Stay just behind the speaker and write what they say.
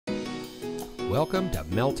Welcome to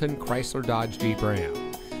Melton Chrysler Dodge Jeep Ram.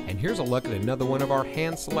 And here's a look at another one of our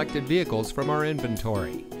hand-selected vehicles from our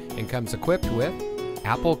inventory, and comes equipped with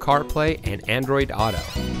Apple CarPlay and Android Auto,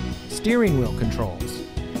 steering wheel controls,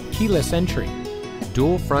 keyless entry,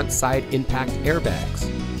 dual front side impact airbags,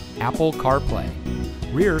 Apple CarPlay,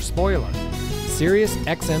 rear spoiler, Sirius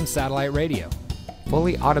XM satellite radio,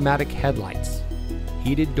 fully automatic headlights,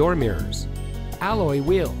 heated door mirrors, alloy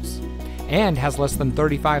wheels, and has less than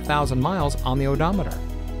 35,000 miles on the odometer.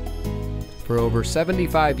 For over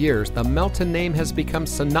 75 years, the Melton name has become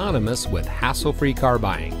synonymous with hassle-free car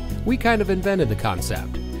buying. We kind of invented the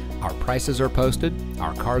concept. Our prices are posted,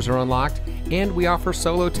 our cars are unlocked, and we offer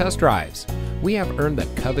solo test drives. We have earned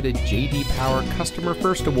the coveted J.D. Power Customer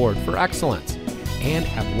First Award for excellence and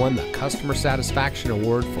have won the Customer Satisfaction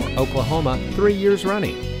Award for Oklahoma 3 years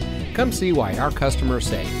running. Come see why our customers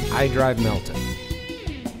say, "I drive Melton."